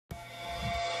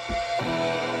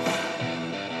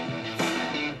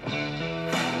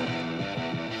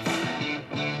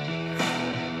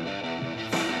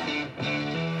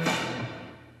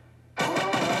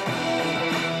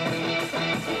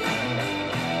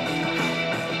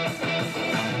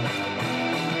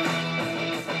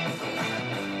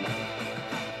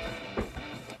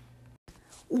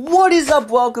What is up?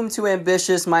 Welcome to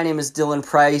Ambitious. My name is Dylan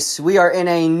Price. We are in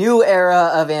a new era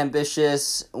of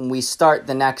Ambitious. We start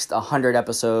the next 100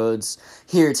 episodes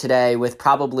here today with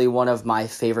probably one of my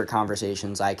favorite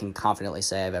conversations I can confidently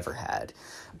say I've ever had.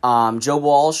 Joe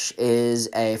Walsh is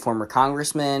a former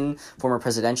congressman, former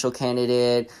presidential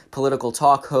candidate, political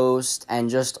talk host, and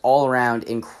just all-around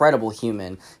incredible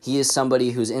human. He is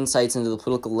somebody whose insights into the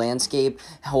political landscape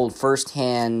hold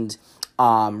firsthand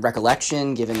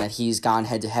recollection, given that he's gone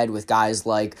head-to-head with guys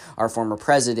like our former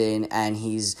president, and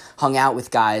he's hung out with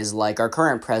guys like our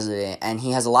current president, and he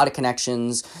has a lot of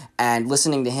connections. And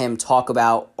listening to him talk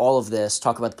about all of this,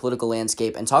 talk about the political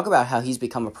landscape, and talk about how he's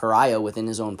become a pariah within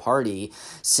his own party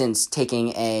since taking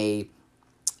a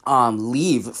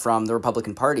leave from the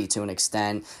Republican Party to an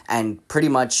extent, and pretty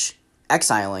much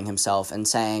exiling himself and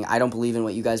saying, I don't believe in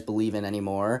what you guys believe in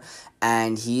anymore.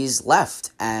 And he's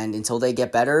left. And until they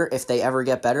get better, if they ever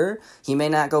get better, he may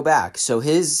not go back. So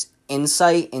his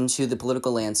insight into the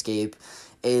political landscape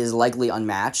is likely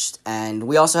unmatched. And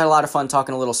we also had a lot of fun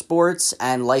talking a little sports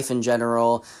and life in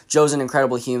general. Joe's an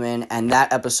incredible human. And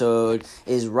that episode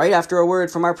is right after a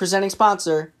word from our presenting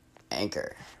sponsor,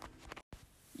 Anchor.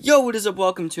 Yo, what is up?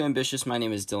 Welcome to Ambitious. My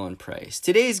name is Dylan Price.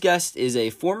 Today's guest is a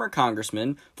former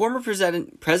congressman, former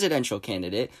presidential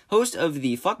candidate, host of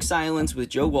the Fuck Silence with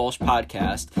Joe Walsh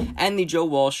podcast, and the Joe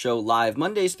Walsh Show live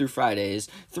Mondays through Fridays,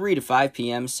 3 to 5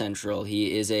 p.m. Central.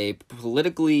 He is a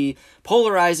politically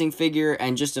polarizing figure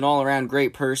and just an all-around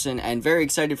great person, and very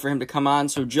excited for him to come on.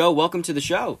 So, Joe, welcome to the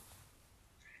show.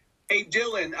 Hey,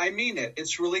 Dylan, I mean it.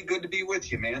 It's really good to be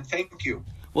with you, man. Thank you.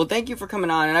 Well, thank you for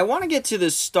coming on, and I want to get to the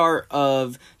start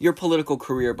of your political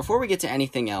career before we get to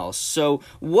anything else. So,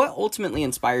 what ultimately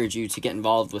inspired you to get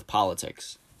involved with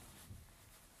politics?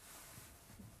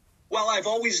 Well, I've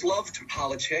always loved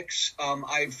politics.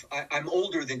 I'm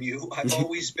older than you. I've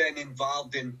always been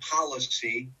involved in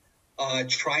policy,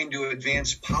 trying to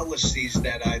advance policies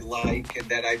that I like and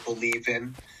that I believe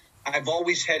in. I've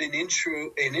always had an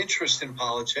interest in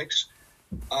politics.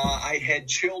 I had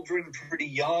children pretty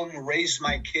young, raised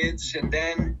my kids, and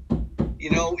then,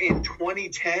 in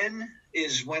 2010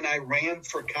 is when I ran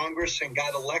for Congress and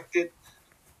got elected.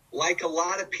 Like a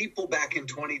lot of people back in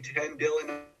 2010,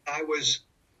 Dylan, I was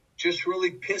just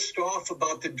really pissed off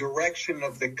about the direction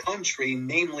of the country,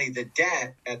 namely the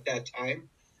debt at that time.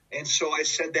 And so I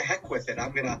said, to heck with it.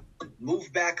 I'm going to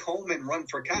move back home and run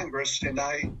for Congress, and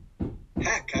I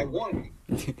won.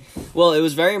 Well, it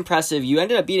was very impressive. You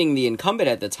ended up beating the incumbent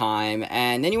at the time,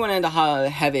 and then you went on to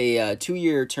have a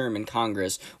 2-year term in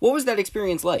Congress. What was that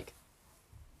experience like?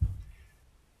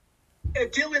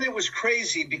 Dylan, it was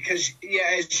crazy because,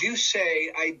 as you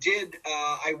say,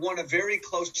 I won a very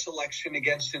close election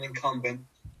against an incumbent.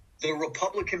 The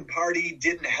Republican Party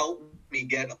didn't help me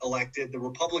get elected. The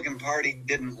Republican Party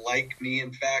didn't like me.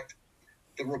 In fact,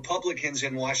 the Republicans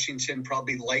in Washington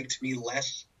probably liked me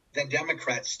less than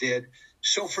Democrats did.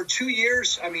 So for 2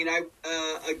 years, I mean, I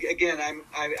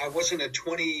wasn't a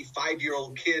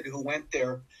 25-year-old kid who went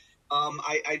there.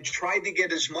 I tried to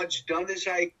get as much done as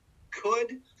I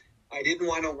could. I didn't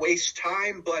want to waste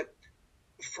time, but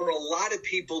for a lot of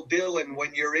people, Dylan,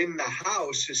 when you're in the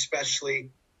House,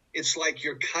 especially, it's like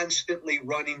you're constantly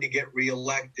running to get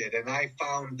reelected. And I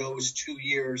found those 2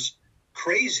 years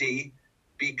crazy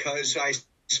because I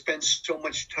spent so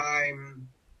much time,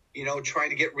 trying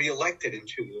to get reelected in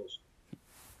 2 years.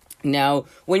 Now,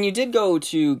 when you did go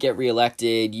to get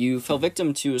reelected, you fell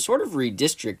victim to a sort of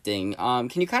redistricting.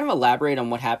 Can you kind of elaborate on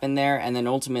what happened there, and then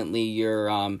ultimately your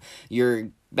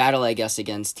battle, I guess,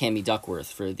 against Tammy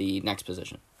Duckworth for the next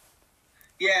position?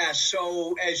 Yeah,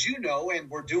 so as you know,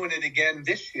 and we're doing it again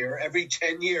this year, every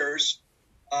 10 years,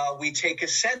 we take a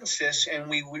census and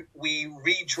we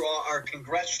redraw our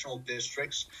congressional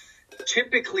districts.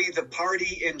 Typically, the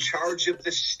party in charge of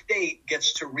the state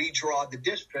gets to redraw the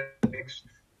districts.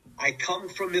 I come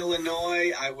from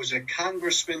Illinois. I was a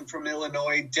congressman from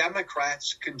Illinois.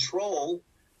 Democrats control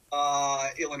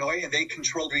Illinois, and they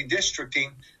controlled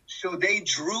redistricting. So they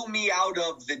drew me out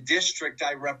of the district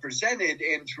I represented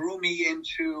and drew me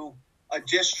into a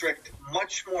district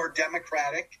much more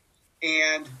Democratic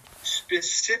and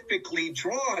specifically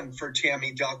drawn for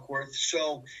Tammy Duckworth.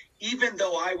 So even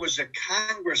though I was a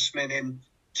congressman and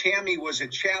Tammy was a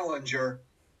challenger,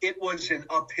 it was an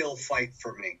uphill fight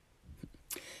for me.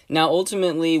 Now,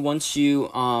 ultimately, once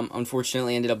you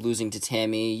unfortunately ended up losing to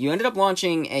Tammy, you ended up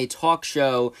launching a talk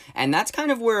show, and that's kind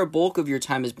of where a bulk of your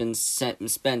time has been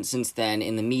spent since then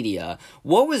in the media.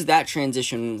 What was that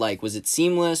transition like? Was it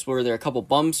seamless? Were there a couple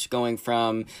bumps going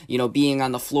from, being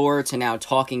on the floor to now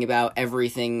talking about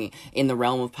everything in the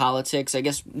realm of politics? I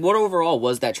guess, what overall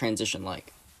was that transition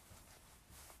like?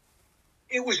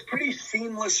 It was pretty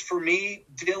seamless for me,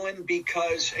 Dylan,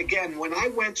 because, again, when I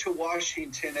went to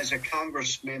Washington as a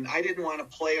congressman, I didn't want to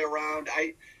play around.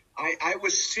 I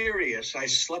was serious. I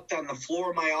slept on the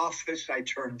floor of my office. I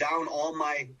turned down all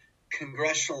my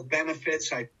congressional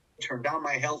benefits. I turned down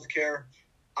my health care.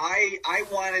 I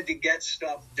wanted to get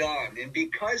stuff done. And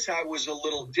because I was a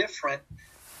little different,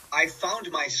 I found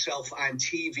myself on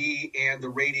TV and the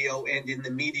radio and in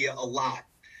the media a lot.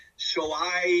 So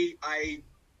I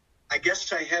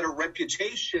guess I had a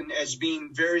reputation as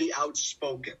being very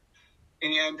outspoken.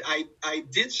 And I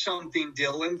did something,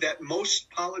 Dylan, that most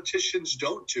politicians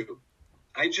don't do.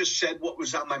 I just said what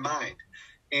was on my mind.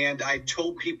 And I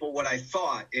told people what I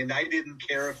thought. And I didn't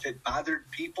care if it bothered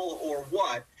people or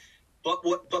what.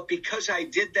 But because I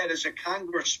did that as a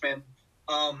congressman,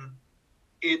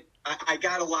 I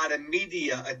got a lot of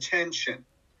media attention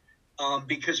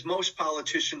because most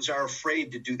politicians are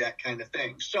afraid to do that kind of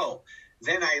thing. So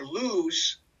then I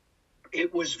lose.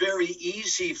 It was very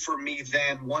easy for me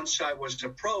then, once I was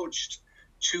approached,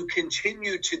 to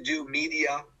continue to do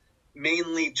media,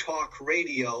 mainly talk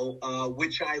radio,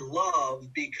 which I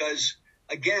love because,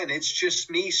 again, it's just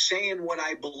me saying what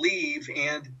I believe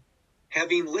and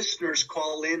having listeners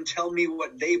call in, tell me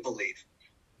what they believe.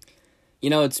 You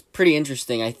know, it's pretty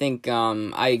interesting. I think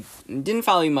I didn't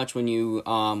follow you much when you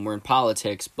were in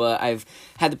politics, but I've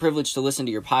had the privilege to listen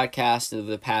to your podcast over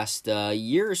the past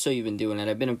year or so you've been doing it.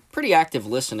 I've been a pretty active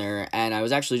listener, and I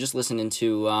was actually just listening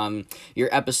to your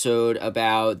episode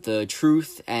about the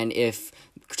truth and if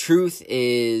truth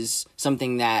is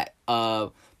something that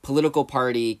political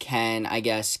party can, I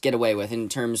guess, get away with. In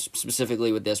terms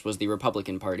specifically with this was the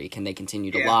Republican Party. Can they continue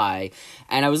to lie?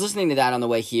 And I was listening to that on the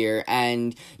way here,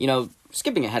 and, you know,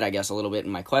 skipping ahead, I guess, a little bit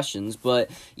in my questions, but,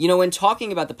 you know, when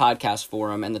talking about the podcast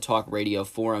forum and the talk radio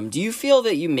forum, do you feel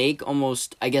that you make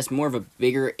almost, I guess, more of a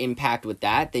bigger impact with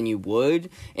that than you would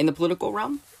in the political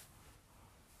realm?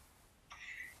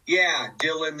 Yeah,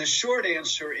 Dylan, the short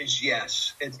answer is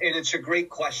yes. And it's a great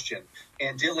question.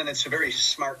 And Dylan, it's a very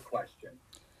smart question.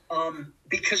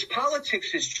 Because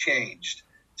politics has changed.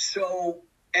 So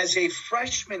as a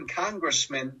freshman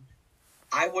congressman,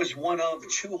 I was one of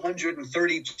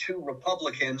 232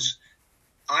 Republicans.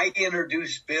 I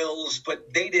introduced bills,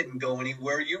 but they didn't go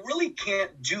anywhere. You really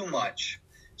can't do much.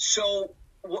 So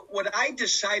what I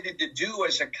decided to do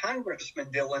as a congressman,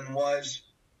 Dylan, was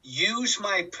use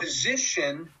my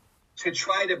position to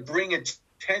try to bring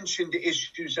attention to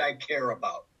issues I care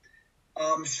about.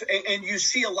 And you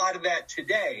see a lot of that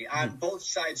today on both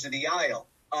sides of the aisle.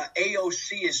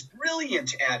 AOC is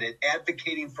brilliant at it,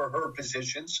 advocating for her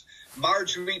positions.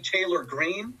 Marjorie Taylor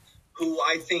Greene, who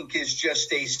I think is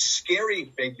just a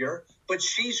scary figure, but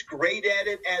she's great at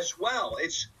it as well.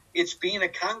 It's being a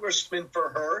congressman for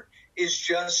her is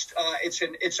just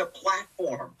it's a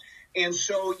platform. And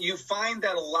so you find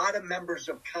that a lot of members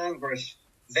of Congress,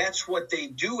 that's what they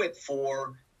do it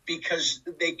for, because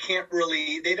they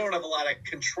don't have a lot of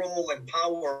control and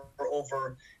power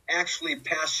over actually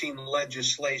passing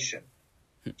legislation.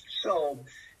 So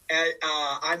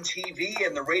on TV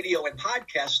and the radio and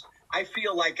podcast, I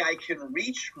feel like I can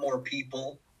reach more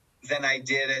people than I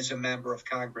did as a member of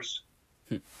Congress.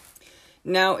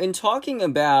 Now, in talking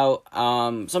about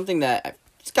something that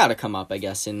it's got to come up, I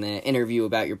guess, in the interview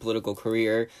about your political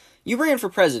career, you ran for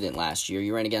president last year.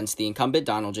 You ran against the incumbent,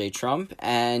 Donald J. Trump,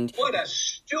 and... What a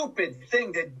stupid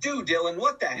thing to do, Dylan.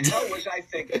 What the hell was I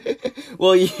thinking?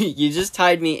 Well, you just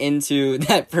tied me into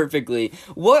that perfectly.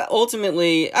 What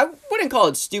ultimately, I wouldn't call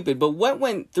it stupid, but what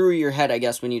went through your head, I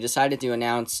guess, when you decided to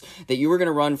announce that you were going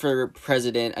to run for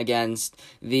president against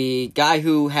the guy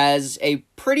who has a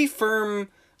pretty firm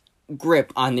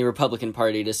grip on the Republican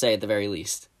Party, to say at the very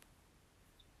least?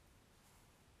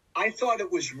 I thought it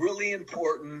was really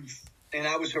important, and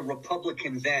I was a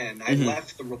Republican then. I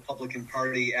left the Republican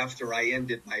Party after I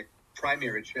ended my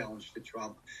primary challenge to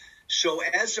Trump. So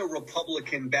as a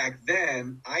Republican back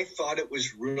then, I thought it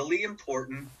was really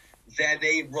important that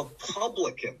a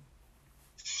Republican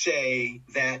say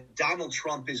that Donald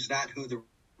Trump is not who the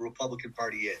Republican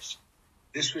Party is.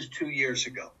 This was 2 years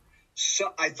ago.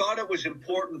 So I thought it was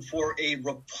important for a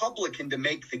Republican to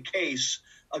make the case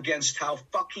against how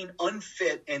fucking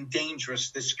unfit and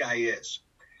dangerous this guy is.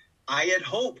 I had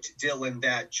hoped, Dylan,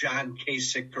 that John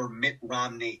Kasich or Mitt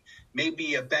Romney,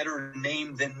 maybe a better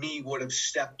name than me, would have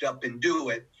stepped up and do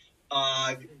it,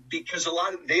 because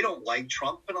they don't like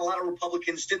Trump, and a lot of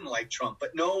Republicans didn't like Trump,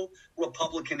 but no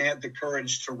Republican had the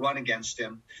courage to run against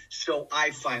him. So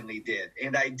I finally did,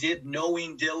 and I did,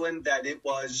 knowing, Dylan, that it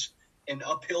was an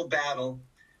uphill battle.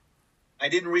 I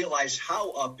didn't realize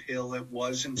how uphill it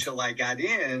was until I got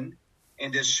in.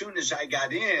 And as soon as I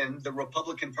got in, the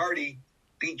Republican Party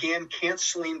began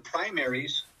canceling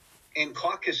primaries and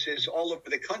caucuses all over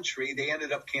the country. They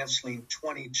ended up canceling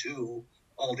 22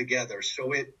 altogether.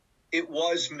 So it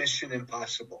was mission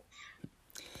impossible.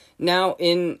 Now,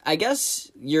 in, I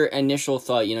guess, your initial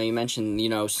thought, you mentioned,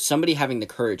 somebody having the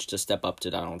courage to step up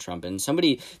to Donald Trump and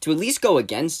somebody to at least go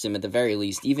against him at the very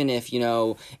least, even if,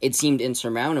 it seemed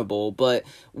insurmountable. But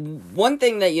one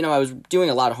thing that, I was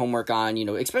doing a lot of homework on,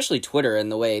 especially Twitter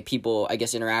and the way people, I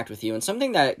guess, interact with you. And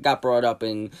something that got brought up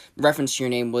in reference to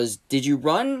your name was, did you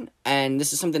run, and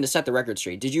this is something to set the record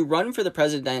straight, did you run for the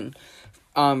president,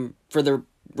 for the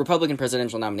Republican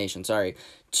presidential nomination,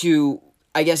 to,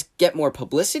 I guess, get more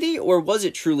publicity, or was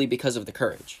it truly because of the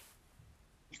courage?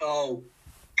 Oh,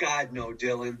 God, no,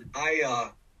 Dylan.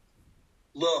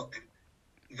 Look,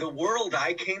 the world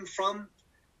I came from,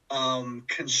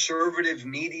 conservative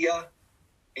media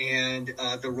and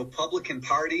the Republican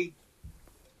Party,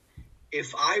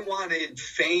 if I wanted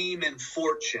fame and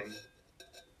fortune,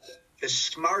 the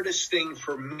smartest thing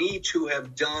for me to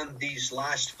have done these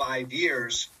last 5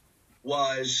 years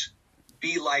was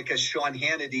be like a Sean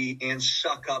Hannity and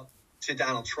suck up to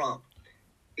Donald Trump.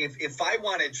 If I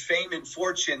wanted fame and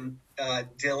fortune,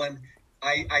 Dylan,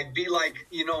 I'd be like,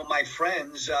 my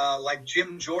friends, like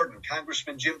Jim Jordan,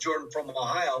 Congressman Jim Jordan from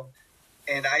Ohio,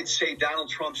 and I'd say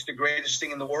Donald Trump's the greatest thing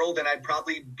in the world, and I'd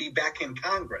probably be back in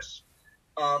Congress.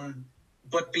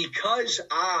 But because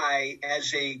I,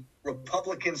 as a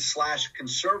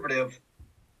Republican/conservative,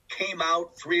 came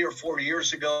out 3 or 4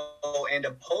 years ago and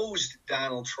opposed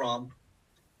Donald Trump,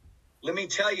 let me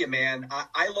tell you, man,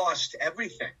 I lost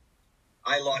everything.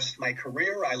 I lost my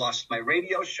career. I lost my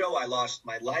radio show. I lost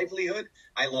my livelihood.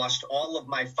 I lost all of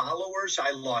my followers. I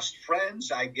lost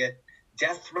friends. I get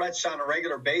death threats on a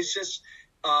regular basis.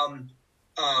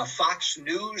 Fox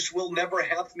News will never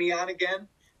have me on again.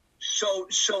 So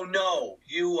no,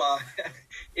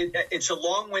 it's a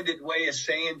long-winded way of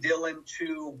saying, Dylan,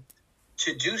 to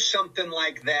do something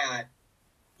like that,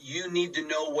 you need to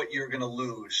know what you're going to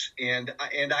lose. And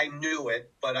I knew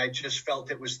it, but I just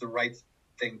felt it was the right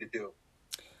thing to do.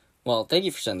 Well, thank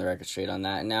you for setting the record straight on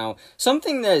that. Now,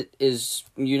 something that is,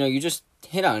 you just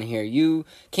hit on here, you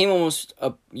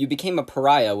became a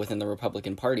pariah within the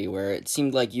Republican Party, where it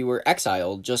seemed like you were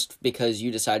exiled just because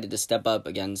you decided to step up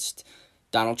against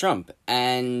Donald Trump.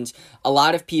 And a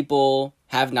lot of people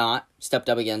have not stepped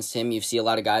up against him. You see a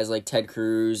lot of guys like Ted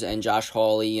Cruz and Josh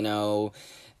Hawley,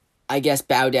 I guess,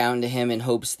 bow down to him in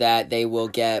hopes that they will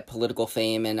get political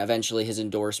fame and eventually his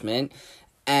endorsement.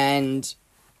 And,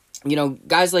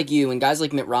 guys like you and guys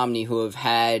like Mitt Romney who have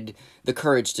had the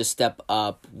courage to step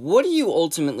up, what do you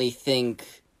ultimately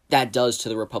think that does to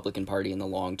the Republican Party in the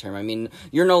long term? I mean,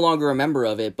 you're no longer a member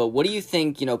of it, but what do you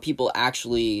think, people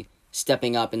actually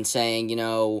stepping up and saying,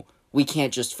 we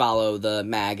can't just follow the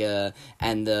MAGA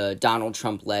and the Donald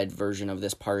Trump-led version of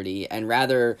this party, and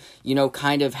rather,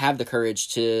 kind of have the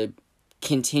courage to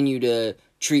continue to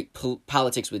treat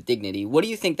politics with dignity? What do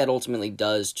you think that ultimately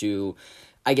does to,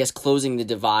 I guess, closing the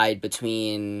divide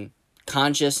between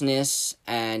consciousness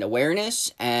and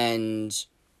awareness and,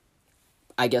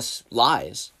 I guess,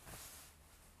 lies?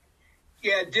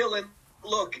 Yeah, Dylan,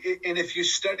 look, and if you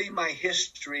study my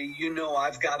history,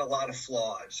 I've got a lot of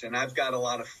flaws and I've got a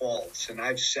lot of faults, and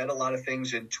I've said a lot of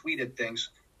things and tweeted things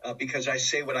because I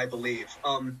say what I believe.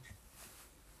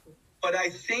 But I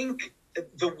think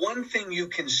the one thing you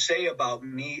can say about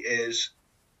me is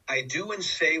I do and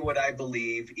say what I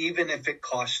believe, even if it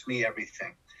costs me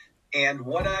everything. And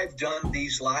what I've done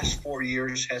these last 4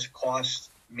 years has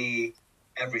cost me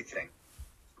everything.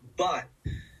 But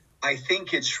I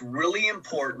think it's really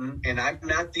important, and I'm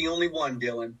not the only one,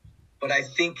 Dylan, but I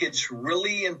think it's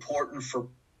really important for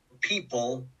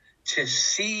people to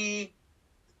see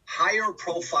higher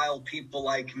profile people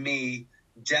like me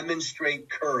demonstrate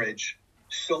courage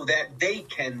so that they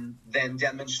can then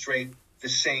demonstrate the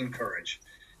same courage.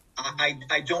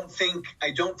 I don't think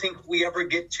we ever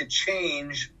get to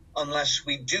change unless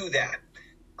we do that.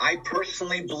 I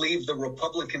personally believe the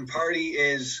Republican Party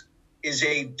is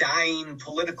a dying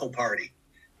political party.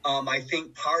 I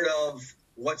think part of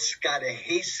what's got to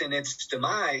hasten its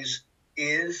demise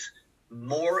is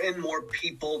more and more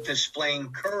people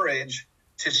displaying courage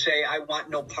to say, I want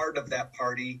no part of that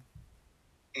party,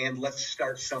 and let's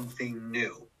start something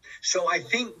new. So I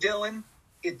think, Dylan,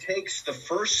 it takes the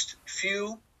first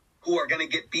few who are going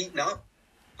to get beaten up,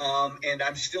 and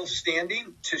I'm still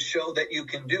standing to show that you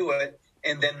can do it,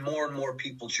 and then more and more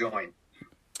people join.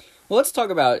 Well, let's talk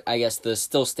about, I guess, the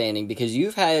still standing, because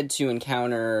you've had to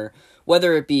encounter,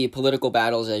 whether it be political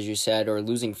battles, as you said, or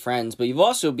losing friends, but you've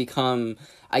also become,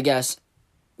 I guess,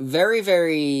 very,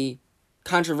 very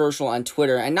controversial on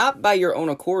Twitter, and not by your own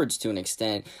accords to an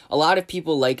extent. A lot of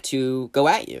people like to go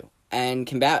at you and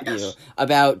combat you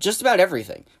about just about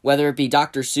everything, whether it be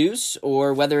Dr. Seuss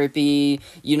or whether it be,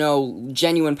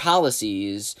 genuine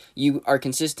policies. You are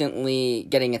consistently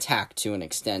getting attacked to an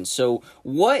extent. So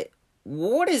what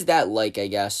is that like, I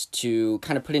guess, to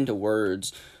kind of put into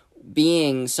words,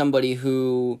 being somebody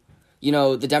who,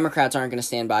 the Democrats aren't going to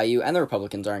stand by you and the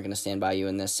Republicans aren't going to stand by you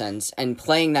in this sense, and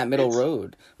playing that middle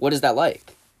road? What is that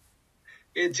like?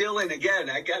 Yeah, Dylan, again,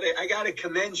 I gotta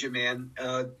commend you, man.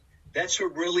 That's a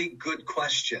really good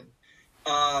question.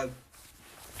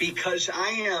 Because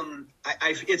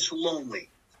it's lonely.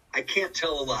 I can't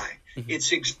tell a lie. Mm-hmm.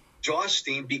 It's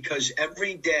exhausting because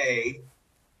every day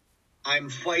I'm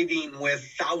fighting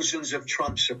with thousands of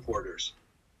Trump supporters.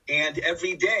 And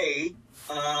every day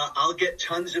I'll get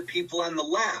tons of people on the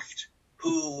left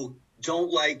who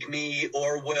don't like me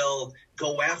or will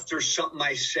go after something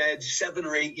I said 7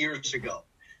 or 8 years ago.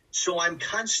 So I'm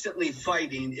constantly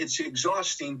fighting. It's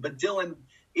exhausting. But Dylan,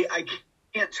 I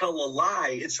can't tell a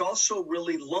lie. It's also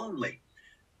really lonely.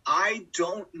 I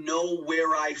don't know where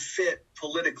I fit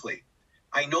politically.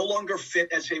 I no longer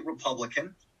fit as a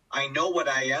Republican. I know what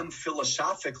I am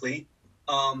philosophically.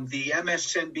 The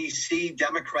MSNBC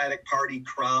Democratic Party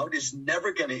crowd is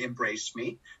never going to embrace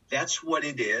me. That's what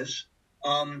it is.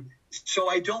 So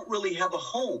I don't really have a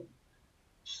home.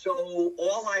 So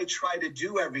all I try to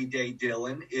do every day,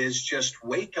 Dylan, is just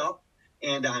wake up,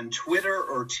 and on Twitter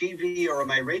or TV or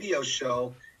my radio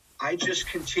show, I just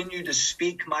continue to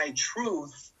speak my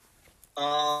truth,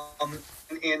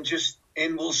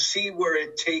 and we'll see where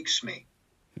it takes me.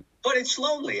 But it's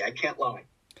lonely. I can't lie.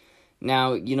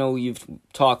 Now, you've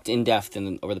talked in depth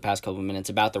over the past couple of minutes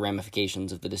about the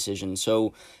ramifications of the decision.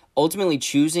 So ultimately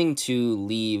choosing to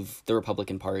leave the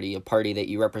Republican Party, a party that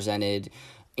you represented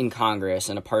in Congress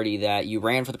and a party that you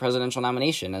ran for the presidential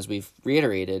nomination, as we've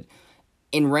reiterated,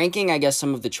 in ranking, I guess,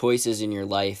 some of the choices in your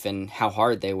life and how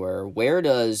hard they were, where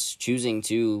does choosing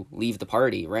to leave the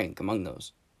party rank among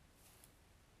those?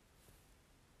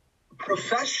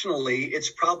 Professionally,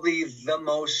 it's probably the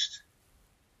most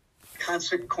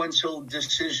consequential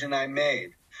decision I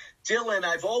made. Dylan,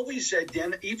 I've always said,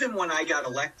 even when I got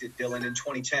elected, Dylan, in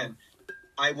 2010,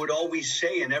 I would always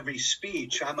say in every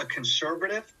speech, I'm a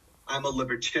conservative, I'm a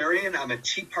libertarian, I'm a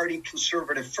Tea Party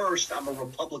conservative first, I'm a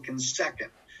Republican second,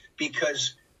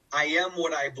 because I am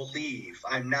what I believe.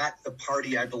 I'm not the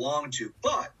party I belong to,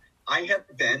 but I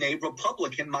have been a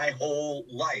Republican my whole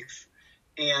life.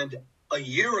 And a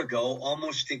year ago,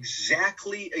 almost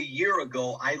exactly a year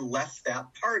ago, I left that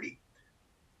party.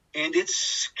 And it's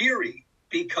scary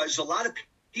because a lot of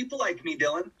people like me,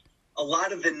 Dylan, a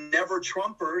lot of the never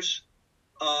Trumpers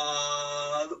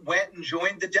went and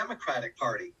joined the Democratic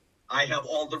Party. I have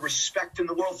all the respect in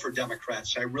the world for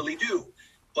Democrats. I really do.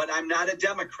 But I'm not a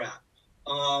Democrat.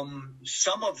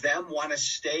 Some of them want to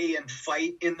stay and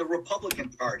fight in the Republican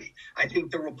Party. I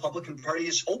think the Republican Party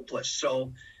is hopeless.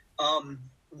 So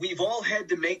we've all had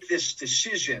to make this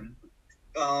decision.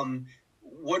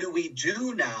 What do we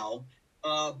do now?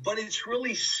 But it's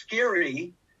really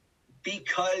scary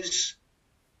because,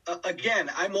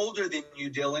 again, I'm older than you,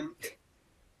 Dylan.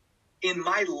 In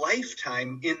my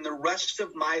lifetime, in the rest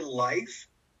of my life,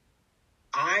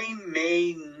 I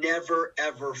may never,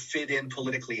 ever fit in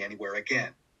politically anywhere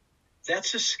again.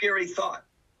 That's a scary thought.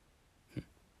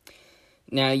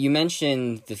 Now, you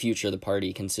mentioned the future of the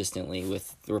party consistently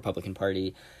with the Republican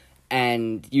Party,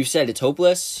 and you said it's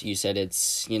hopeless. You said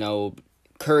it's,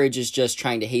 courage is just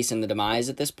trying to hasten the demise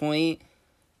at this point.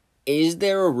 Is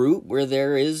there a route where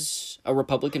there is a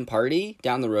Republican Party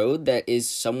down the road that is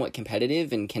somewhat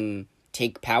competitive and can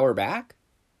take power back?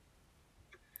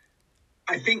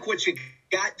 I think what you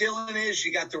got, Dylan, is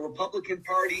you got the Republican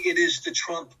Party. It is the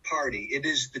Trump Party. It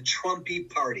is the Trumpy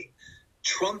Party.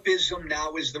 Trumpism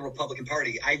now is the Republican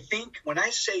Party. I think when I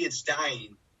say it's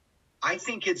dying, I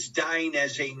think it's dying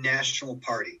as a national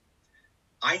party.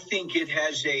 I think it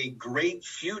has a great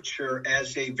future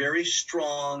as a very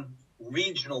strong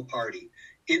regional party.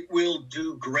 It will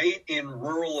do great in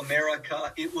rural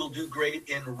America. It will do great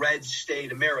in red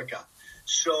state America.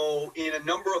 So in a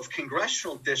number of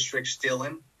congressional districts,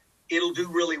 Dylan, it'll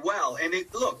do really well. And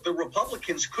look, the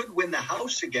Republicans could win the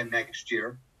House again next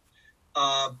year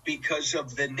because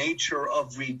of the nature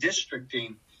of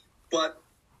redistricting. But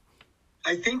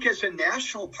I think as a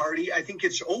national party, I think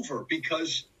it's over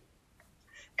because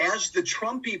as the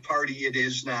Trumpy Party it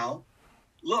is now,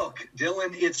 look,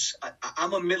 Dylan,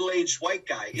 I'm a middle-aged white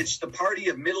guy. It's the party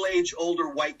of middle-aged, older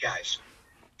white guys.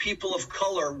 People of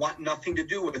color want nothing to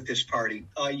do with this party.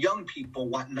 Young people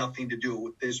want nothing to do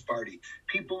with this party.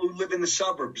 People who live in the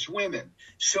suburbs, women.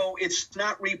 So it's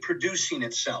not reproducing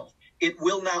itself. It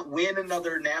will not win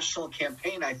another national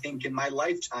campaign, I think, in my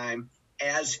lifetime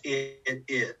as it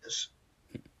is.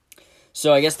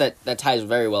 So I guess that ties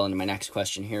very well into my next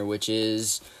question here, which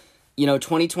is,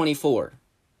 2024.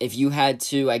 If you had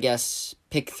to, I guess,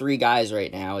 pick three guys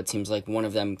right now, it seems like one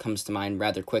of them comes to mind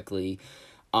rather quickly.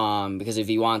 Because if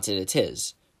he wants it, it's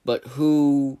his. But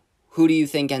who do you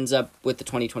think ends up with the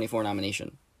 2024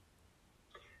 nomination?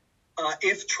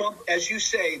 If Trump, as you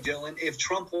say, Dylan, if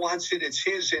Trump wants it, it's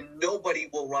his, and nobody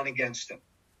will run against him.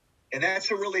 And that's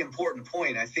a really important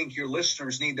point. I think your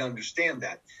listeners need to understand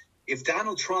that. If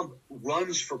Donald Trump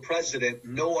runs for president,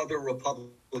 no other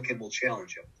Republican will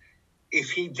challenge him.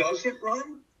 If he doesn't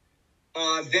run,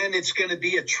 then it's going to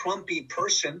be a Trumpy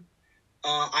person.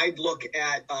 I'd look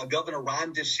at Governor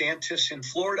Ron DeSantis in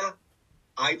Florida.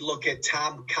 I'd look at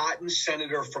Tom Cotton,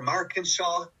 senator from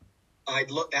Arkansas. I'm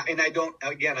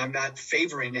not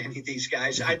favoring any of these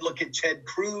guys. I'd look at Ted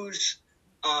Cruz.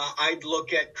 I'd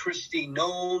look at Kristi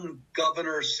Noem,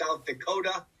 governor of South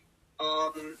Dakota.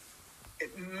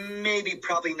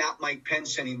 Probably not Mike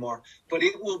Pence anymore, but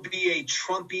it will be a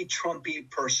Trumpy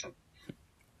person.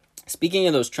 Speaking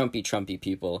of those Trumpy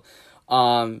people,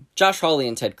 Josh Hawley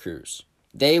and Ted Cruz.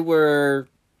 They were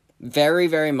very,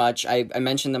 very much, I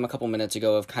mentioned them a couple minutes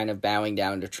ago, of kind of bowing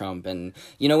down to Trump. And,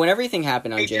 when everything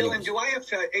happened on January... Dylan, do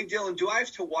I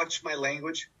have to watch my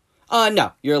language?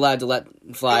 No, you're allowed to let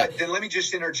fly. Then let me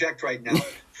just interject right now.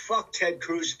 Fuck Ted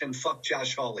Cruz and fuck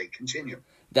Josh Hawley. Continue.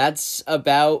 That's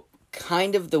about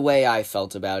kind of the way I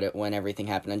felt about it when everything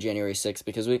happened on January 6th.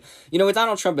 Because with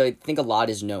Donald Trump, I think a lot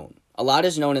is known. A lot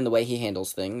is known in the way he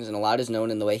handles things, and a lot is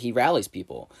known in the way he rallies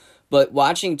people. But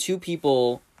watching two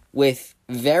people with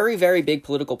very, very big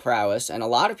political prowess and a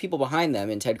lot of people behind them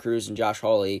in Ted Cruz and Josh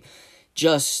Hawley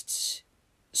just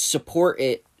support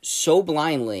it so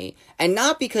blindly, and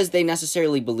not because they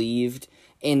necessarily believed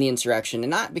in the insurrection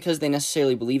and not because they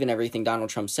necessarily believe in everything Donald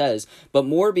Trump says, but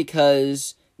more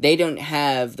because they don't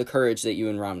have the courage that you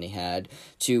and Romney had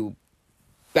to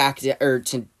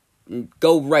to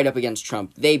go right up against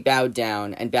Trump. They bowed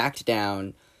down and backed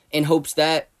down in hopes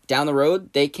that down the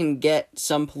road, they can get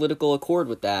some political accord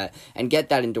with that and get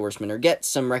that endorsement or get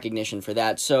some recognition for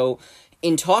that. So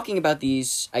in talking about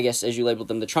these, I guess, as you labeled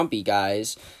them, the Trumpy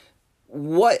guys,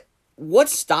 what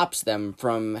stops them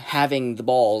from having the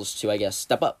balls to, I guess,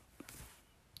 step up?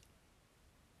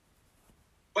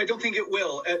 I don't think it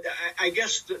will. I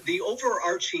guess the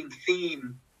overarching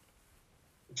theme,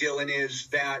 Dylan, is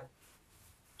that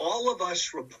all of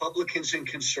us Republicans and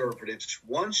conservatives,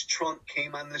 once Trump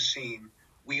came on the scene,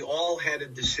 we all had a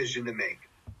decision to make.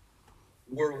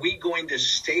 Were we going to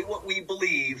stay what we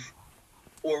believe,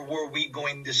 or were we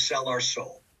going to sell our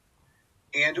soul?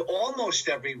 And almost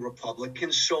every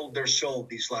Republican sold their soul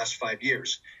these last 5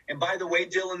 years. And by the way,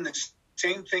 Dylan, the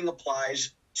same thing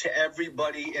applies to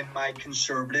everybody in my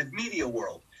conservative media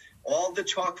world. All the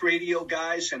talk radio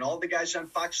guys and all the guys on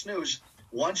Fox News,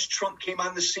 once Trump came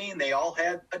on the scene, they all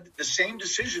had the same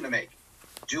decision to make.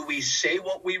 Do we say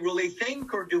what we really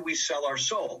think, or do we sell our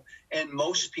soul? And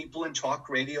most people in talk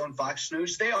radio and Fox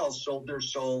News, they all sold their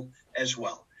soul as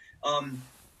well.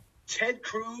 Ted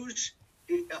Cruz,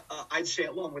 I'd say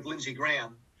along with Lindsey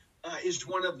Graham, is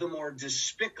one of the more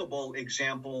despicable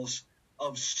examples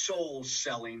of soul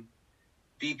selling,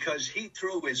 because he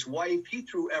threw his wife, he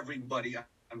threw everybody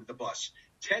under the bus.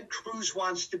 Ted Cruz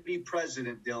wants to be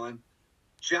president, Dylan.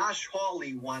 Josh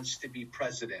Hawley wants to be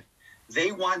president.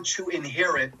 They want to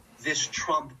inherit this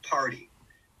Trump party.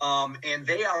 And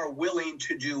they are willing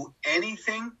to do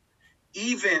anything,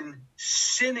 even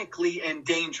cynically and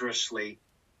dangerously,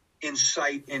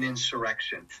 incite an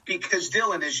insurrection. Because,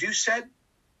 Dylan, as you said,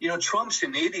 Trump's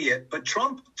an idiot, but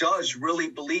Trump does really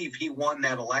believe he won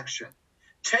that election.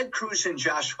 Ted Cruz and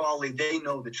Josh Hawley, they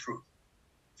know the truth.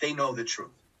 They know the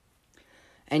truth.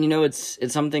 And, it's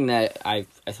something that I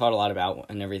thought a lot about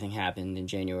when everything happened in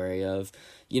January of,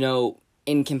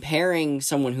 in comparing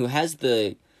someone who has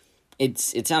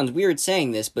it sounds weird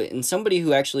saying this, but in somebody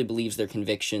who actually believes their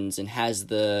convictions and has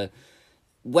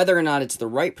whether or not it's the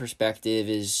right perspective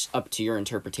is up to your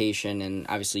interpretation. And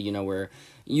obviously, where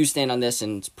you stand on this,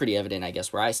 and it's pretty evident, I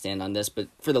guess, where I stand on this. But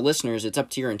for the listeners, it's up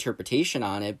to your interpretation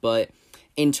on it. But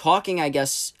in talking, I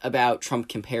guess, about Trump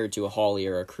compared to a Hawley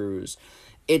or a Cruz,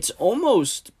 it's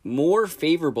almost more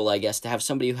favorable, I guess, to have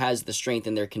somebody who has the strength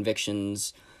in their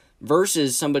convictions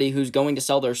versus somebody who's going to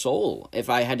sell their soul. If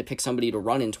I had to pick somebody to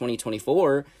run in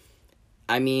 2024,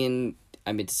 I mean,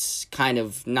 it's kind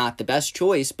of not the best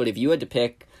choice, but if you had to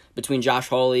pick between Josh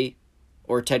Hawley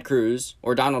or Ted Cruz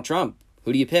or Donald Trump?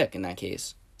 Who do you pick in that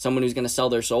case? Someone who's going to sell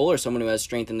their soul or someone who has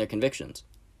strength in their convictions?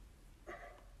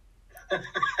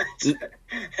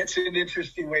 That's an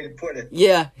interesting way to put it.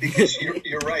 Yeah. Because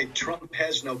you're right. Trump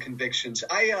has no convictions.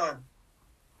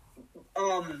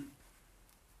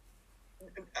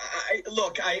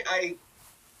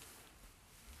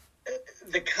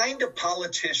 The kind of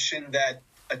politician that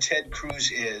a Ted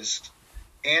Cruz is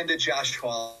and a Josh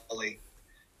Hawley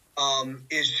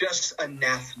is just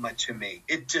anathema to me.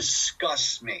 It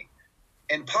disgusts me.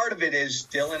 And part of it is,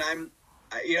 Dylan,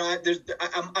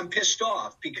 I'm pissed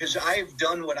off because I've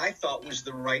done what I thought was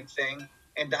the right thing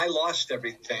and I lost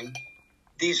everything.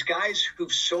 These guys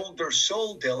who've sold their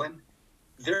soul, Dylan,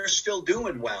 they're still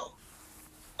doing well.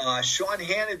 Sean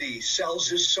Hannity sells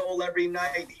his soul every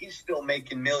night. He's still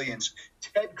making millions.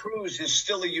 Ted Cruz is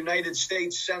still a United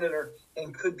States senator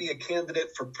and could be a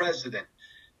candidate for president.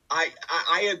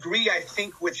 I agree, I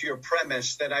think, with your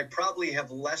premise that I probably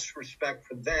have less respect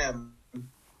for them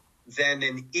than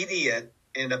an idiot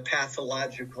and a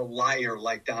pathological liar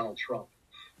like Donald Trump.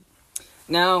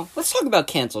 Now, let's talk about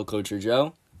cancel culture,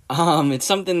 Joe. It's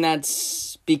something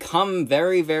that's become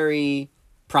very, very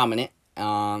prominent.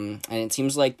 And it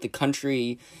seems like the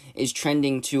country is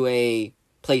trending to a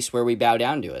place where we bow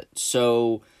down to it.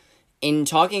 So, in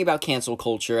talking about cancel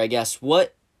culture, I guess,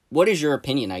 what is your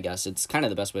opinion, I guess? It's kind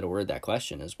of the best way to word that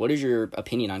question is, what is your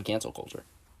opinion on cancel culture?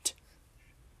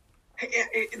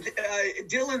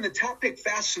 Dylan, the topic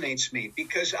fascinates me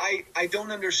because I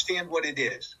don't understand what it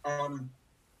is. I'm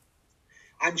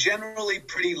generally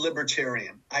pretty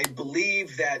libertarian. I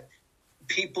believe that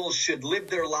people should live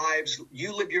their lives.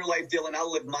 You live your life, Dylan.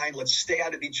 I'll live mine. Let's stay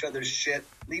out of each other's shit,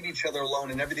 leave each other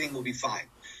alone, and everything will be fine.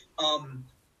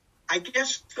 I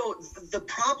guess though, the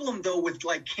problem, though, with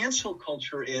like cancel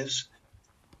culture is,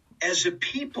 as a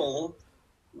people,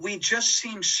 we just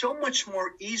seem so much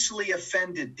more easily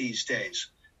offended these days.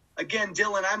 Again,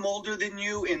 Dylan, I'm older than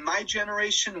you. In my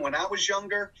generation, when I was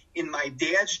younger, in my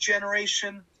dad's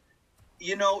generation,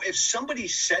 if somebody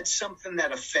said something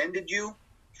that offended you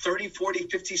 30, 40,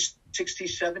 50, 60,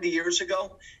 70 years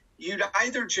ago, you'd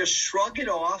either just shrug it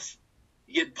off,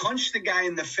 you'd punch the guy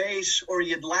in the face, or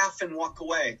you'd laugh and walk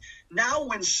away. Now,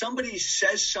 when somebody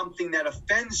says something that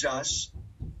offends us,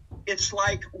 it's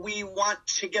like we want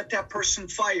to get that person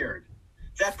fired.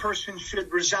 That person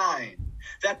should resign.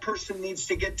 That person needs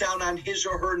to get down on his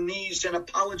or her knees and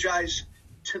apologize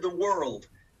to the world.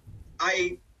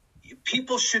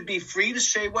 People should be free to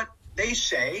say what they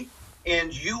say,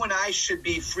 and you and I should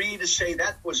be free to say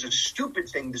that was a stupid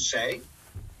thing to say.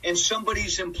 And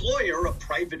somebody's employer, a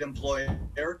private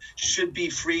employer, should be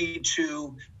free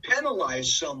to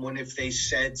penalize someone if they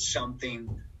said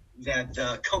something that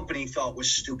the company thought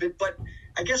was stupid. But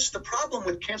I guess the problem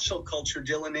with cancel culture,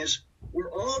 Dylan, is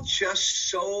we're all just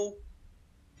so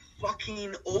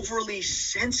fucking overly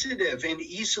sensitive and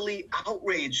easily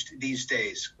outraged these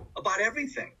days about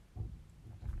everything.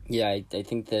 Yeah, I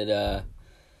think that,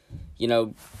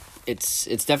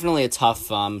 it's definitely a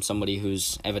tough somebody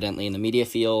who's evidently in the media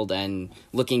field and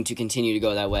looking to continue to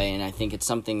go that way. And I think it's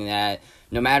something that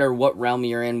no matter what realm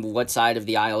you're in, what side of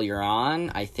the aisle you're on,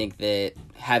 I think that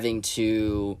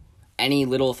any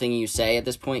little thing you say at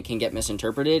this point can get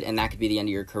misinterpreted, and that could be the end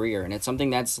of your career. And it's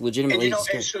something that's legitimately...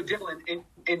 And so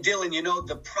Dylan,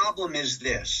 the problem is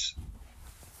this.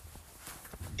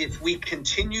 If we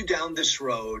continue down this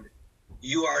road,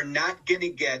 you are not going to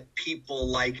get people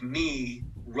like me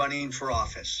running for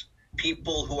office,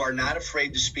 people who are not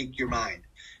afraid to speak your mind.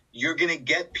 You're going to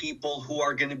get people who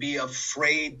are going to be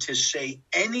afraid to say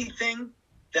anything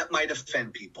that might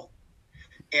offend people.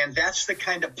 And that's the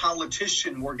kind of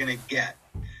politician we're going to get.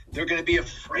 They're going to be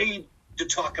afraid to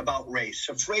talk about race,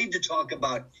 afraid to talk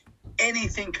about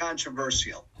anything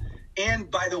controversial. And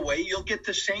by the way, you'll get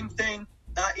the same thing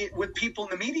with people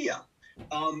in the media.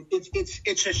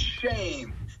 It's a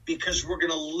shame because we're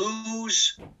going to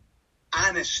lose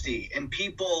honesty and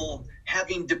people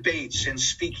having debates and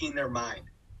speaking their mind.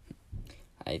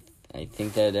 I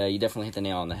think that you definitely hit the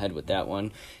nail on the head with that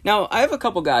one. Now, I have a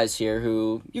couple guys here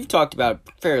who you've talked about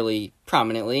fairly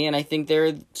prominently, and I think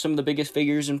they're some of the biggest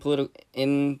figures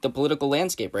in the political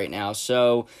landscape right now.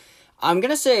 So I'm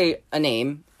going to say a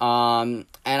name, and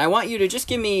I want you to just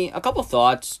give me a couple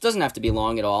thoughts, doesn't have to be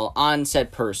long at all, on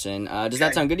said person. Does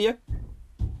that sound good to you?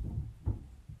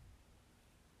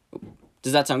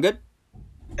 Does that sound good?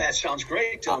 That sounds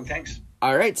great, Tom. Thanks.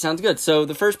 All right, sounds good. So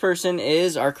the first person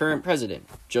is our current president,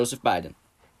 Joseph Biden.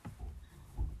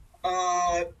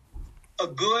 A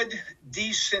good,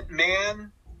 decent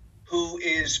man who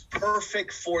is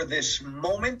perfect for this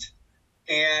moment.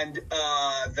 And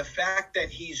the fact that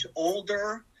he's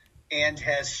older and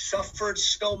has suffered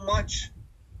so much.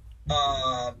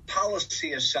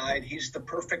 Policy aside, he's the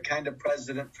perfect kind of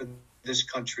president for this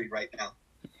country right now.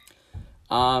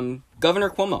 Governor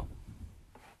Cuomo.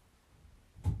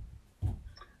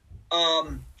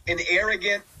 An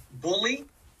arrogant bully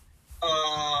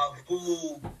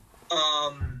who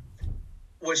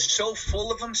was so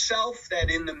full of himself that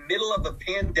in the middle of a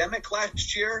pandemic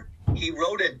last year, he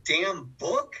wrote a damn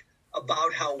book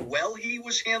about how well he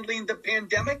was handling the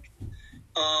pandemic.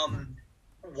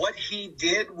 What he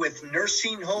did with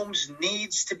nursing homes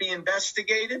needs to be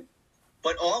investigated.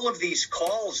 But all of these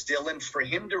calls, Dylan, for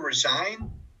him to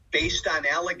resign based on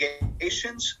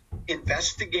allegations,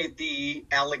 investigate the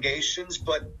allegations,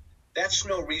 but that's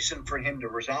no reason for him to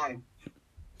resign.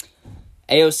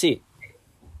 AOC.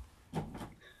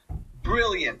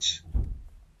 Brilliant,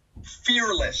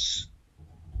 fearless,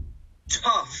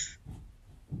 tough,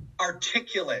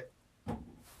 articulate.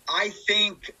 I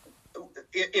think,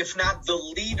 if not the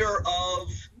leader of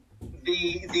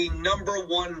the number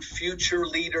one future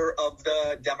leader of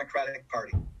the Democratic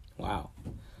Party. Wow.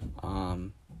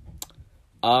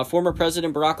 Former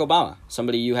President Barack Obama,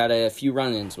 somebody you had a few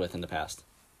run-ins with in the past.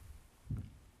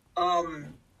 A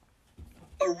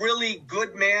really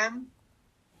good man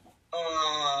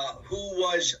who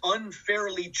was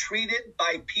unfairly treated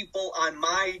by people on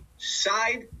my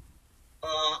side.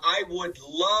 I would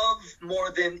love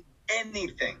more than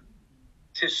anything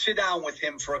to sit down with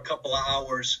him for a couple of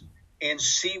hours and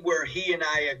see where he and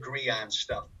I agree on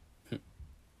stuff.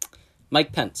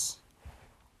 Mike Pence.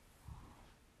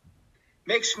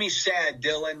 Makes me sad,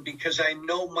 Dylan, because I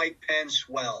know Mike Pence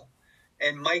well,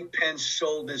 and Mike Pence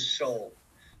sold his soul.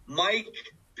 Mike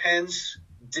Pence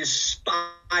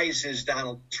despises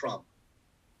Donald Trump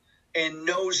and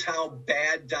knows how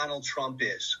bad Donald Trump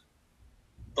is.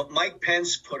 But Mike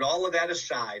Pence put all of that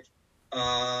aside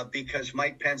because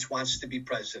Mike Pence wants to be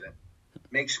president.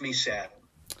 Makes me sad.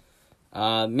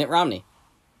 Mitt Romney.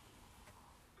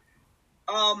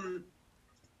 I'm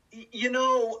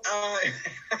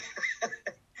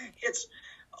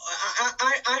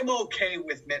okay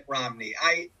with Mitt Romney.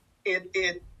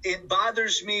 It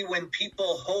bothers me when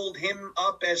people hold him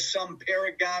up as some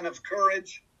paragon of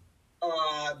courage.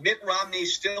 Mitt Romney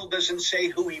still doesn't say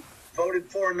who he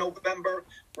voted for in November.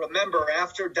 Remember,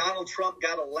 after Donald Trump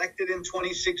got elected in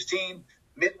 2016,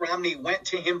 Mitt Romney went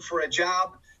to him for a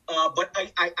job. But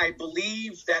I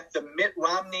believe that the Mitt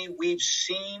Romney we've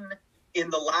seen in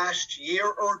the last year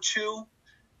or two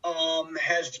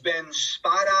has been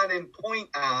spot on and point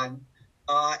on,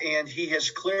 and he has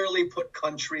clearly put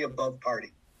country above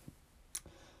party.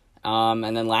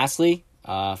 And then lastly,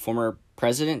 former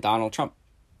President Donald Trump.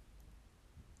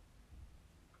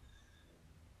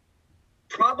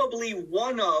 Probably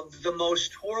one of the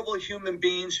most horrible human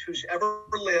beings who's ever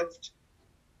lived,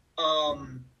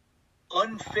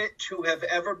 unfit to have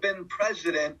ever been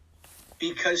president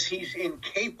because he's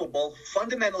incapable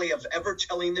fundamentally of ever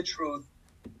telling the truth.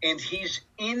 And he's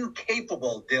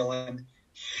incapable, Dylan,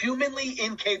 humanly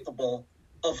incapable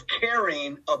of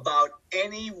caring about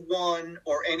anyone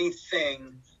or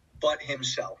anything but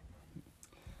himself.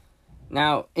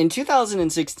 Now, in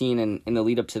 2016 and in the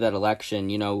lead up to that election,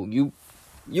 you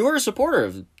were a supporter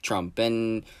of Trump.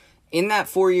 And in that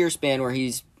 4-year span where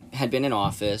he's had been in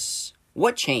office,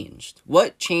 what changed?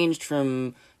 What changed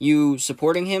from you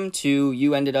supporting him to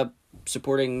you ended up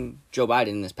supporting Joe Biden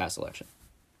in this past election?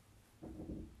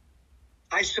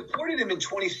 I supported him in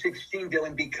 2016,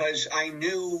 Dylan, because I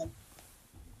knew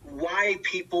why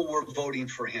people were voting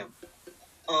for him.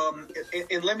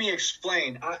 And let me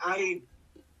explain. I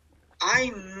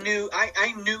knew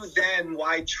then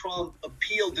why Trump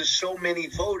appealed to so many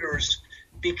voters,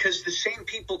 because the same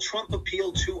people Trump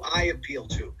appealed to, I appeal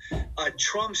to.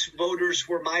 Trump's voters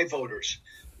were my voters.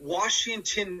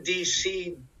 Washington,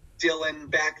 D.C., Dylan,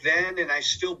 back then, and I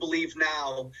still believe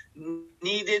now,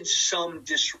 needed some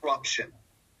disruption.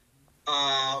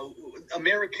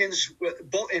 Americans,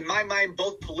 both in my mind,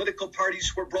 both political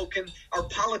parties were broken. Our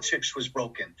politics was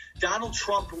broken. Donald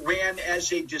Trump ran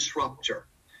as a disruptor.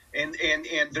 And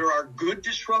there are good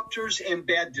disruptors and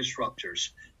bad disruptors.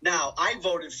 Now, I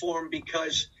voted for him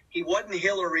because he wasn't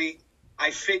Hillary.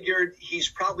 I figured he's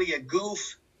probably a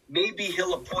goof. Maybe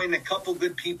he'll appoint a couple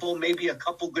good people. Maybe a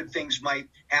couple good things might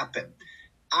happen.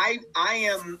 I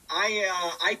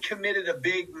committed a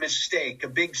big mistake, a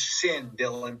big sin,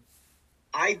 Dylan.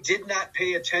 I did not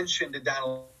pay attention to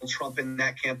Donald Trump in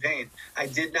that campaign. I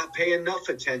did not pay enough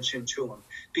attention to him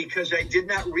because I did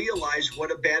not realize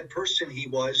what a bad person he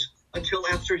was until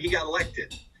after he got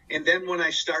elected. And then when I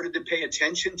started to pay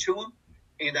attention to him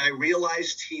and I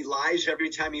realized he lies every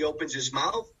time he opens his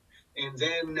mouth, And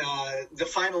then the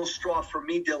final straw for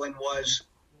me, Dylan, was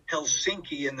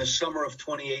Helsinki in the summer of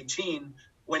 2018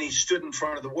 when he stood in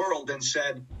front of the world and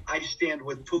said, I stand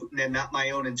with Putin and not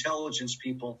my own intelligence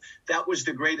people. That was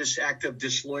the greatest act of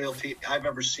disloyalty I've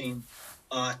ever seen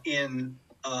in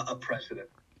a president.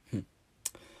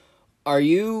 Are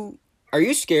you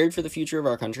scared for the future of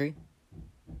our country?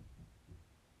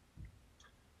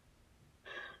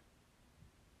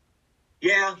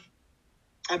 Yeah,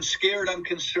 I'm scared. I'm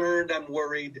concerned. I'm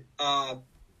worried.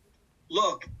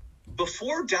 Look,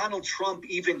 before Donald Trump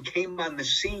even came on the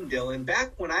scene, Dylan,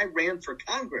 back when I ran for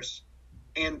Congress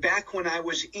and back when I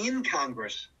was in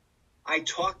Congress, I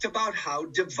talked about how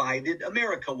divided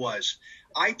America was.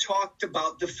 I talked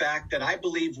about the fact that I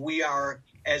believe we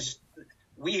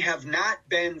have not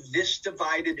been this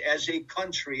divided as a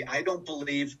country, I don't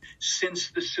believe, since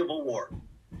the Civil War.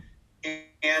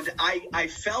 And I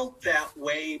felt that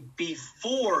way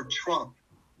before Trump.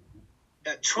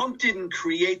 Trump didn't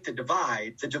create the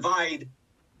divide. The divide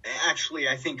actually,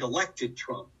 I think, elected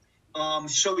Trump.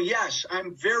 So, yes,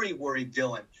 I'm very worried,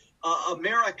 Dylan.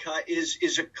 America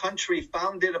is a country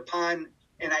founded upon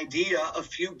an idea, a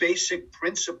few basic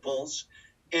principles.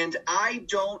 And I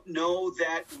don't know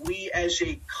that we as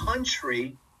a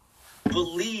country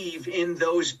believe in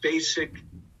those basic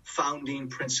founding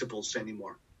principles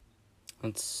anymore.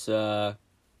 It's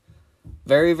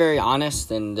very, very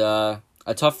honest and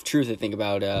a tough truth to think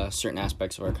about certain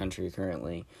aspects of our country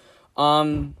currently.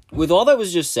 With all that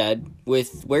was just said,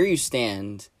 with where you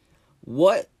stand,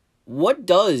 what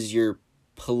does your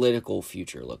political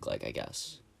future look like, I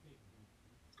guess?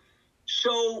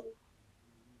 So,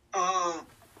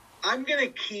 I'm going to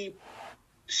keep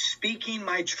speaking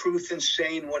my truth and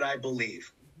saying what I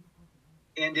believe.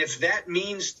 And if that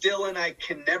means, Dylan, I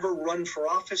can never run for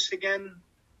office again,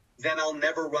 then I'll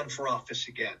never run for office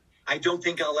again. I don't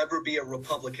think I'll ever be a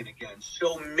Republican again.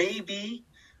 So maybe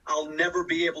I'll never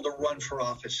be able to run for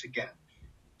office again.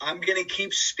 I'm going to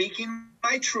keep speaking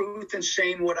my truth and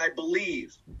saying what I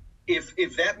believe.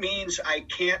 If that means I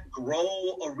can't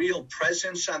grow a real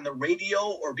presence on the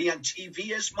radio or be on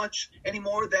TV as much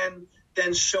anymore,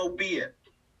 then so be it.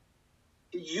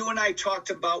 You and I talked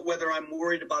about whether I'm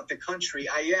worried about the country.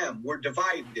 I am. We're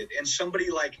divided. And somebody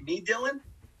like me, Dylan,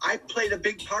 I played a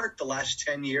big part the last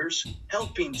 10 years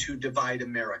helping to divide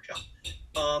America.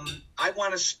 I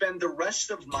want to spend the rest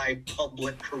of my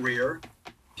public career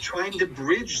trying to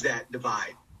bridge that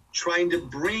divide, trying to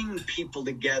bring people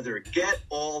together, get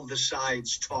all the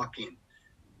sides talking.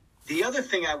 The other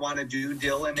thing I want to do,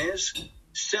 Dylan, is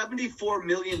 74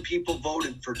 million people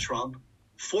voted for Trump.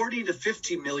 40 to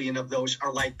 50 million of those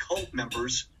are like cult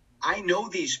members. I know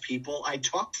these people. I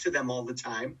talk to them all the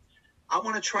time. I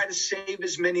want to try to save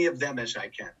as many of them as I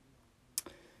can.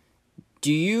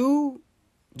 Do you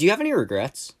have any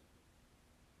regrets?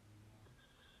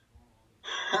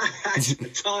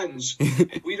 Tons.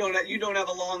 You don't have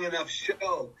a long enough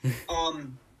show.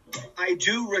 I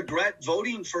do regret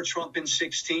voting for Trump in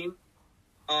 2016.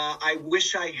 I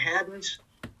wish I hadn't.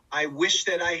 I wish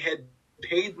that I had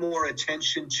paid more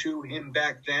attention to him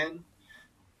back then.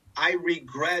 I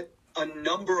regret a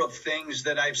number of things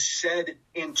that I've said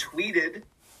and tweeted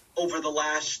over the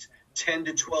last 10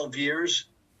 to 12 years.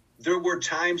 There were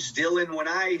times, Dylan, when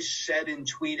I said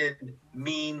and tweeted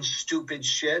mean, stupid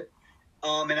shit.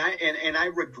 And I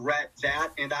regret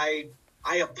that. And I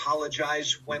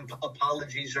apologize when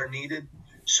apologies are needed.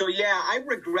 So, yeah, I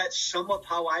regret some of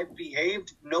how I've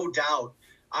behaved, no doubt.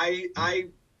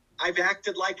 I've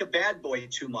acted like a bad boy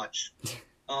too much,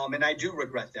 and I do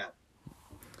regret that.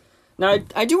 Now,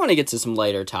 I do want to get to some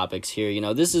lighter topics here. You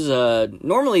know, this is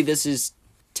normally this is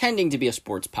tending to be a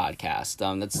sports podcast.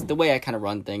 That's the way I kind of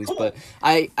run things, cool. But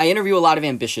I interview a lot of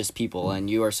ambitious people, and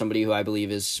you are somebody who I believe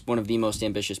is one of the most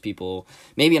ambitious people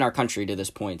maybe in our country to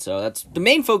this point. So that's the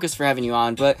main focus for having you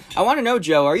on. But I want to know,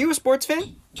 Joe, are you a sports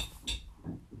fan?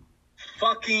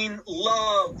 Fucking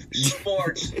love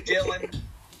sports, Dylan,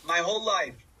 my whole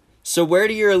life. So where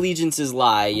do your allegiances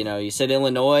lie? You know, you said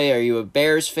Illinois. Are you a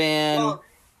Bears fan? Well,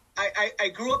 I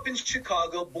grew up in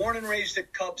Chicago, born and raised a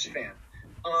Cubs fan.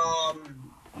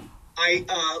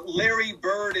 Larry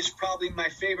Bird is probably my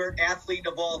favorite athlete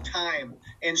of all time.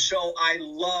 And so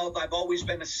I've always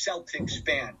been a Celtics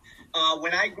fan.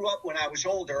 When I grew up, when I was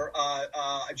older,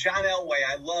 John Elway,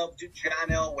 I loved John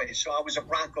Elway. So I was a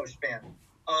Broncos fan.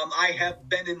 I have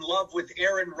been in love with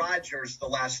Aaron Rodgers the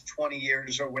last 20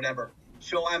 years or whatever.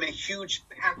 So I'm a huge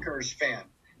Packers fan.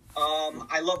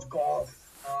 I love golf.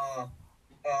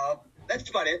 That's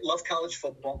about it. Love college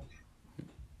football.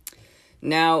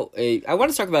 Now, I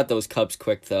want to talk about those Cubs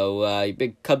quick, though.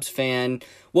 Big Cubs fan.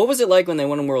 What was it like when they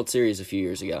won a World Series a few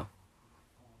years ago?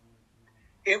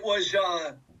 It was,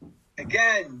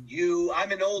 again,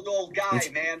 I'm an old guy,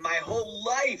 man. My whole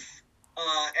life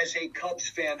as a Cubs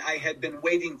fan, I had been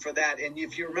waiting for that. And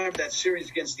if you remember that series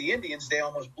against the Indians, they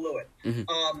almost blew it.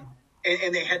 Mm-hmm.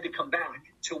 And they had to come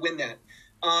back to win that.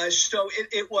 So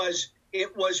it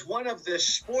was one of the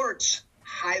sports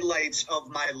highlights of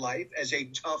my life as a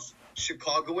tough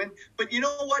Chicagoan. But you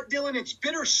know what, Dylan? It's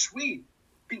bittersweet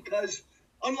because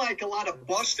unlike a lot of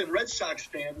Boston Red Sox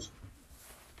fans,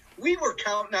 we were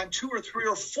counting on 2 or 3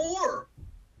 or 4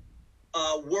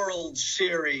 World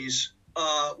Series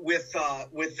with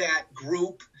that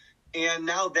group. And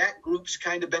now that group's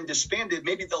kind of been disbanded.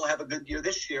 Maybe they'll have a good year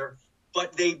this year,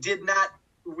 but they did not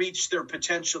reach their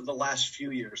potential the last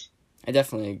few years. I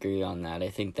definitely agree on that. I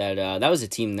think that that was a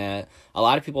team that a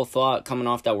lot of people thought coming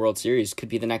off that World Series could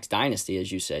be the next dynasty,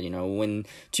 as you said. Win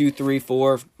 2, 3,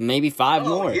 4, maybe 5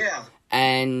 more. Yeah.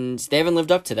 And they haven't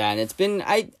lived up to that. And it's been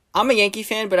I'm a Yankee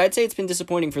fan, but I'd say it's been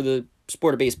disappointing for the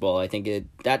sport of baseball. I think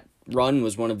that run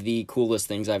was one of the coolest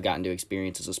things I've gotten to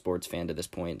experience as a sports fan to this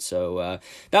point. So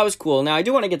that was cool. Now, I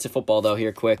do want to get to football, though,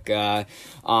 here quick. The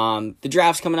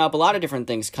draft's coming up, a lot of different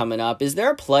things coming up. Is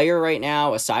there a player right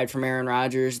now, aside from Aaron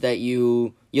Rodgers, that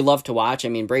you love to watch? I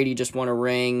mean, Brady just won a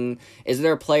ring. Is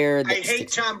there a player that... I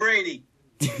hate Tom Brady.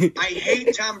 I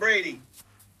hate Tom Brady.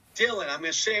 Dylan, I'm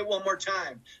going to say it one more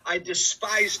time. I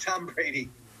despise Tom Brady.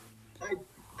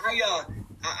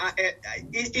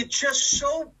 It just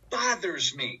so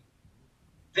bothers me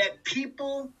that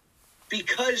people,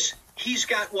 because he's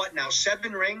got what now,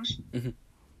 7 rings?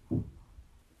 Mm-hmm.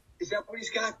 Is that what he's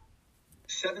got?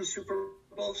 7 Super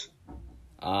Bowls?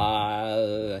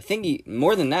 I think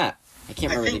more than that. I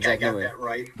can't remember the exact number. I got that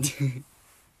right.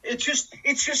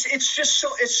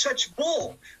 It's such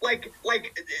bull.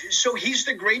 So he's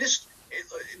the greatest.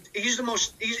 He's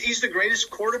the greatest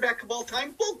quarterback of all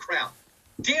time. Bull crap.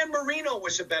 Dan Marino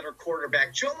was a better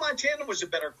quarterback. Joe Montana was a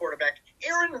better quarterback.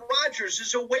 Aaron Rodgers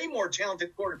is a way more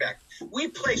talented quarterback. We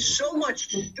place so much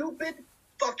stupid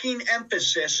fucking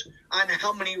emphasis on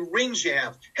how many rings you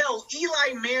have. Hell,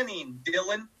 Eli Manning,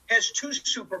 Dylan, has 2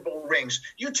 Super Bowl rings.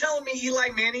 You telling me Eli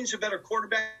Manning's a better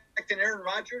quarterback than Aaron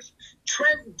Rodgers?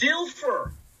 Trent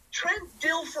Dilfer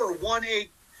won a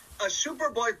Super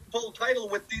Bowl title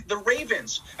with the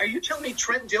Ravens. Are you telling me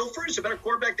Trent Dilfer is a better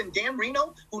quarterback than Dan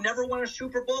Marino, who never won a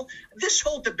Super Bowl? This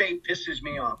whole debate pisses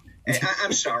me off.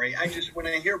 I'm sorry. When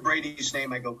I hear Brady's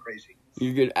name, I go crazy.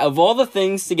 You're good. Of all the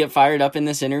things to get fired up in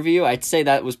this interview, I'd say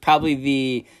that was probably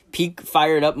the peak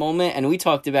fired up moment. And we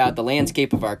talked about the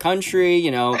landscape of our country,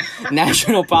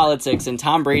 national politics. And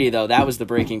Tom Brady, though, that was the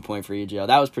breaking point for you, Joe.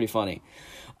 That was pretty funny.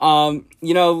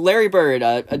 Larry Bird,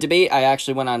 a debate I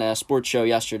actually went on a sports show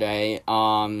yesterday,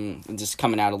 just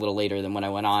coming out a little later than when I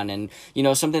went on. And,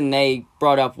 something they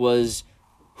brought up was,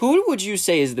 who would you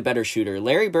say is the better shooter,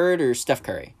 Larry Bird or Steph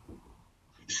Curry?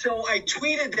 So I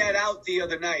tweeted that out the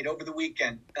other night over the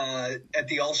weekend at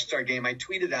the All-Star game. I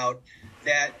tweeted out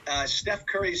that Steph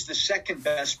Curry is the second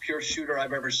best pure shooter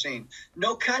I've ever seen.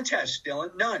 No contest,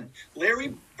 Dylan, none.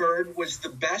 Larry Bird was the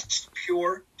best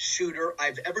pure shooter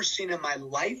I've ever seen in my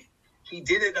life. He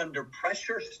did it under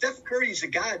pressure. Steph Curry's a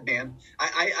god, man.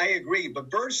 I agree. But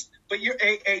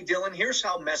hey, Dylan, here's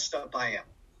how messed up I am.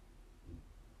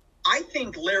 I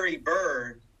think Larry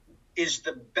Bird is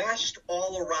the best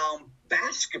all-around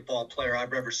basketball player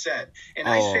I've ever said. And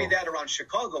I say that around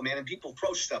Chicago, man, and people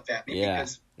throw stuff at me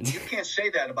because you can't say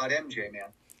that about MJ, man.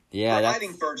 Yeah, I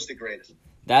think Bird's the greatest.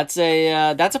 That's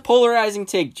a polarizing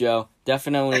take, Joe.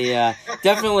 Definitely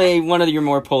definitely one of your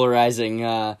more polarizing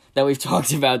that we've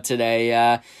talked about today.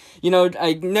 I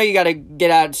know you got to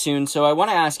get out soon, so I want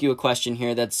to ask you a question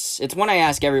here. It's one I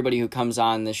ask everybody who comes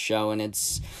on this show, and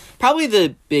it's probably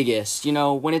the biggest.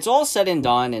 When it's all said and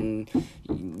done and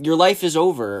your life is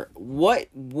over, what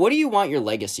do you want your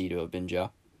legacy to have been,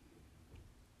 Joe?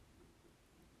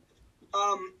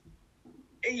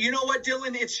 You know what,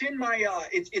 Dylan? It's in my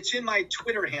it's in my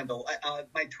Twitter handle.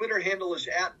 My Twitter handle is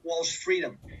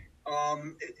 @WalshFreedom.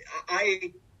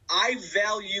 I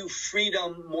value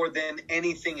freedom more than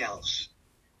anything else.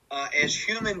 As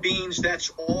human beings,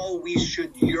 that's all we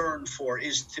should yearn for,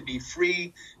 is to be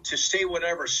free, to say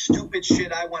whatever stupid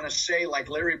shit I want to say, like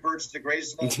Larry Bird's the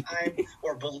greatest of all time,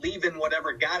 or believe in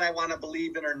whatever God I want to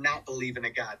believe in, or not believe in a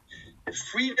God.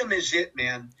 Freedom is it,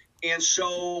 man. And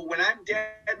so when I'm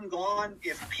dead and gone,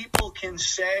 if people can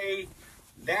say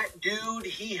that dude,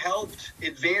 he helped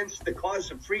advance the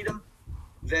cause of freedom,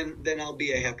 then I'll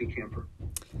be a happy camper.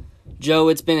 Joe,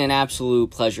 it's been an absolute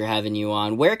pleasure having you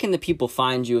on. Where can the people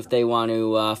find you if they want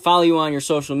to follow you on your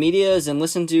social medias and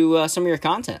listen to some of your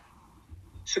content?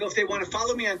 So if they want to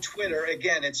follow me on Twitter,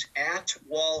 again, it's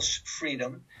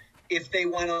 @WalshFreedom. If they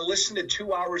want to listen to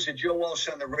 2 hours of Joe Walsh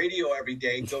on the radio every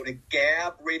day, go to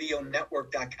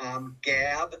gabradionetwork.com,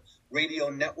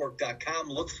 gabradionetwork.com.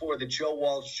 Look for the Joe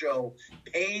Walsh Show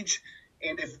page.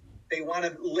 And if they want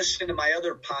to listen to my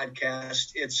other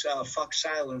podcast, it's Fuck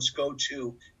Silence. Go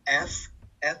to F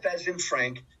as in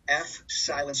Frank,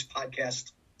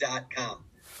 fsilencepodcast.com.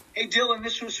 Hey, Dylan,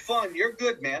 this was fun. You're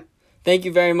good, man. Thank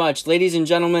you very much. Ladies and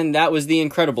gentlemen, that was the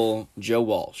incredible Joe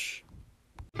Walsh.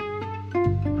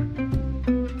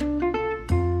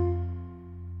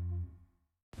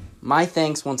 My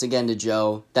thanks once again to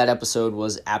Joe. That episode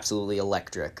was absolutely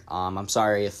electric. I'm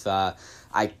sorry if I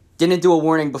didn't do a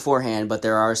warning beforehand, but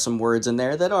there are some words in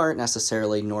there that aren't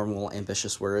necessarily normal,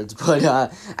 ambitious words. But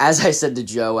as I said to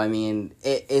Joe, I mean,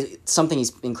 it's something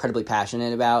he's incredibly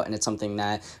passionate about, and it's something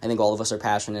that I think all of us are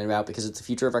passionate about because it's the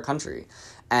future of our country.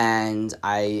 And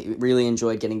I really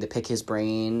enjoyed getting to pick his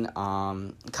brain,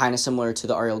 kind of similar to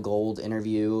the Ariel Gold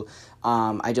interview.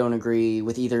 I don't agree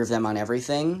with either of them on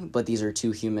everything, but these are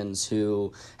two humans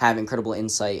who have incredible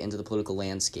insight into the political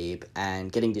landscape, and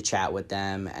getting to chat with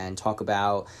them and talk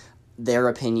about their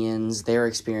opinions, their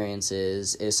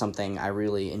experiences is something I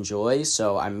really enjoy.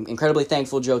 So I'm incredibly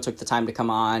thankful Joe took the time to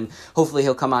come on. Hopefully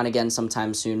he'll come on again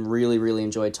sometime soon. Really, really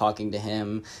enjoyed talking to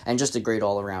him, and just a great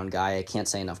all-around guy. I can't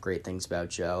say enough great things about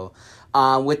Joe.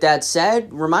 With that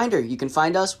said, reminder, you can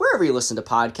find us wherever you listen to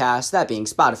podcasts, that being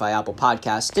Spotify, Apple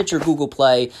Podcasts, Stitcher, Google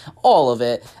Play, all of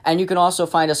it. And you can also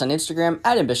find us on Instagram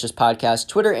at Ambitious Podcast,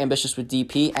 Twitter, Ambitious with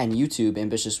DP, and YouTube,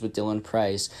 Ambitious with Dylan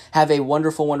Price. Have a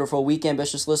wonderful, wonderful week,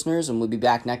 Ambitious listeners, and we'll be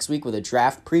back next week with a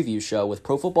draft preview show with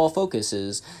Pro Football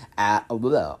Focuses at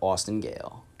Austin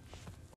Gale.